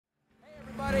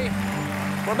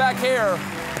We're back here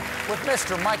with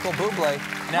Mr. Michael Bublé.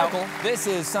 Now, this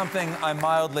is something I'm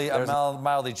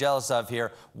mildly jealous of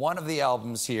here. One of the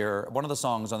albums here, one of the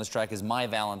songs on this track is My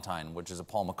Valentine, which is a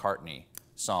Paul McCartney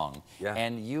song. Yeah.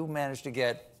 And you managed to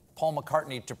get Paul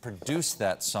McCartney to produce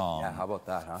that song. Yeah, how about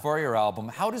that, huh? For your album.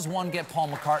 How does one get Paul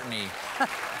McCartney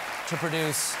to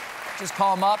produce? Just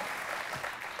call him up?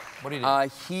 What do you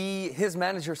do? His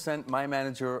manager sent my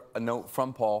manager a note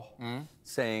from Paul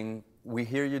saying, we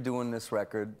hear you're doing this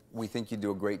record. We think you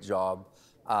do a great job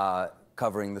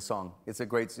covering the song. It's a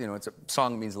great, it's a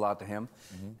song that means a lot to him.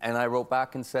 And I wrote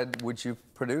back and said, would you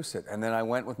produce it? And then I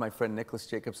went with my friend Nicholas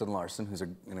Jacobson-Larson, who's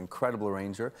an incredible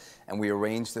arranger, and we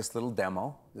arranged this little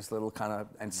demo, this little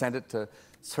and sent it to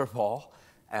Sir Paul.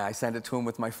 And I sent it to him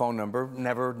with my phone number,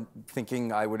 never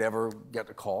thinking I would ever get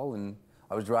a call. And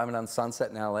I was driving on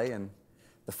Sunset in LA, and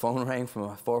the phone rang from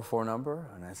a 404 number,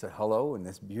 and I said, hello, and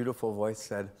this beautiful voice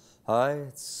said, hi,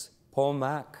 it's Paul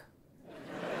Mac.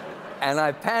 And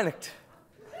I panicked.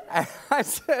 And I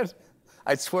said,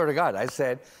 I swear to God, I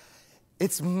said,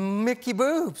 it's Mickey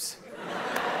Boobs.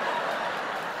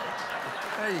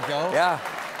 There you go. Yeah.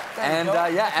 And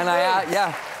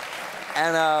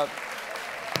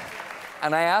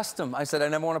I asked him, I said, I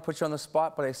never want to put you on the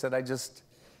spot, but I said,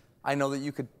 I know that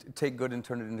you could take good and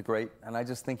turn it into great, and I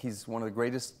just think he's one of the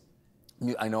greatest.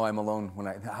 I know I'm alone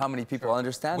how many people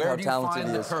understand how talented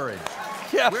he is. Where do you find the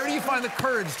courage? Yeah. Where do you find the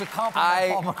courage to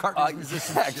compliment Paul McCartney's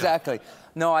musicianship? Yeah, exactly.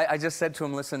 No, I just said to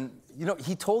him, listen,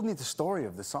 he told me the story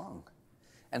of the song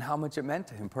and how much it meant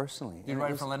to him personally. You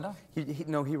write it for Linda?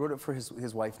 No, he wrote it for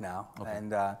his wife now. Okay.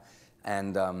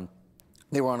 And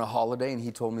they were on a holiday, and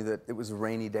he told me that it was a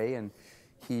rainy day, and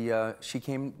she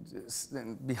came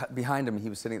behind him. He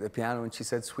was sitting at the piano, and she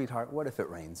said, "Sweetheart, what if it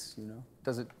rains?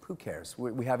 Who cares?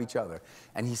 We have each other."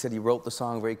 And he said he wrote the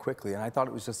song very quickly, and I thought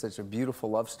it was just such a beautiful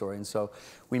love story. And so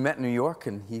we met in New York,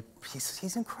 and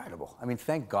he's incredible. I mean,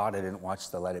 thank God I didn't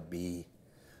watch the Let It Be,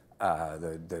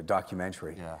 the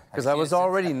documentary, because I was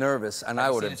already nervous, and I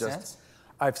would have just. Since?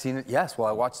 I've seen it. Yes, well,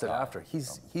 I watched it after.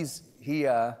 He's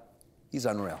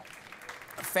unreal.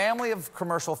 Family of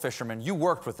commercial fishermen. You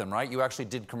worked with them, right? You actually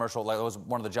did commercial. That was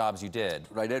one of the jobs you did.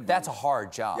 I did. That's a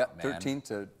hard job, yeah, man. 13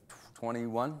 to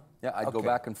 21. Yeah, I'd go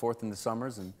back and forth in the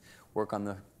summers and work on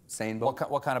the seine boat.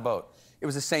 What kind of boat? It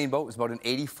was a seine boat. It was about an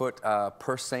 80-foot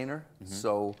purse seiner.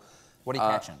 So, what are you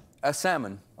catching? A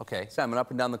salmon. Okay. Salmon up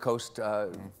and down the coast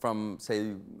from,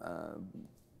 say,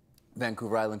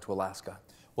 Vancouver Island to Alaska.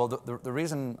 Well, the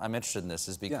reason I'm interested in this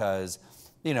is because,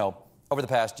 over the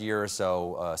past year or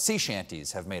so, sea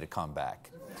shanties have made a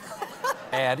comeback.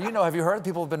 And, have you heard?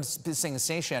 People have been singing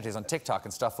sea shanties on TikTok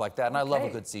and stuff like that, and I love a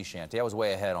good sea shanty. I was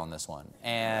way ahead on this one.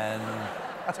 And,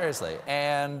 seriously,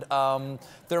 and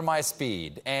they're my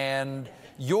speed. And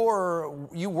you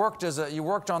worked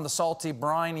on the salty,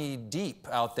 briny deep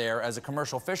out there as a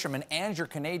commercial fisherman, and you're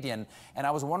Canadian. And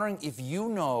I was wondering if you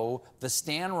know the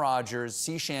Stan Rogers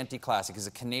sea shanty classic. He's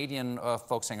a Canadian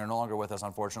folk singer, no longer with us,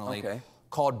 unfortunately. Okay.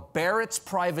 Called Barrett's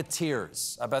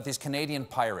Privateers, about these Canadian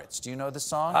pirates. Do you know this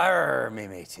song? Arr, me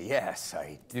matey, yes,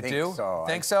 I think so.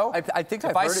 Think so? I think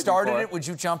if I've heard I started it, it, would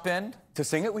you jump in? To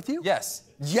sing it with you? Yes.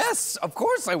 Yes, of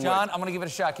course I would. John, I'm gonna give it a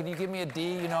shot. Can you give me a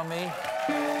D, you know me?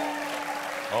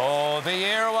 Oh, the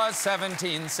year was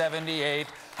 1778.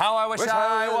 How I wish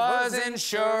I was in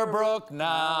Sherbrooke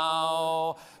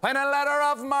now. When a letter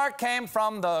of marque came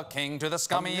from the king to the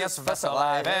scummiest vessel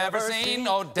I've ever seen.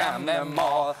 Oh, damn them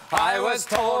all. I was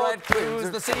told I'd cruise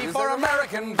the sea for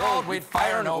American gold. We'd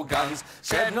fire no guns,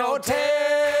 shed no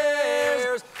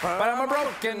tears. But I'm a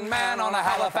broken man on a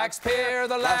Halifax pier,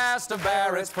 the last of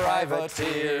Barrett's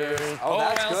privateers. Oh,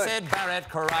 well, said Barrett,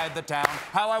 cried the town.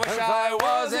 How I wish I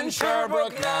was in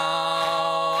Sherbrooke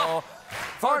now.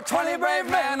 For 20 brave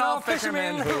men, all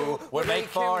fishermen who would make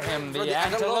for him the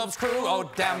Antelope's crew. Oh,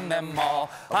 damn them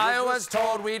all. I was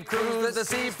told we'd cruise the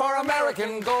sea for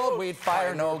American gold. We'd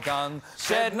fire no gun,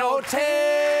 shed no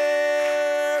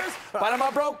tears. But I'm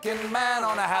a broken man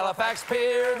on a Halifax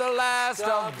pier, the last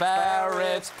of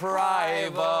Barrett's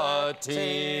privateers.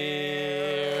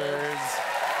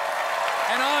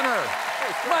 An honor.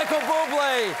 Michael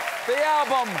Bublé. The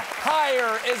album,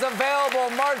 Higher, is available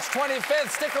March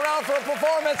 25th. Stick around for a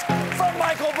performance from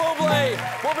Michael Bublé.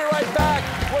 We'll be right back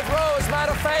with Rose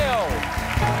Matafeo.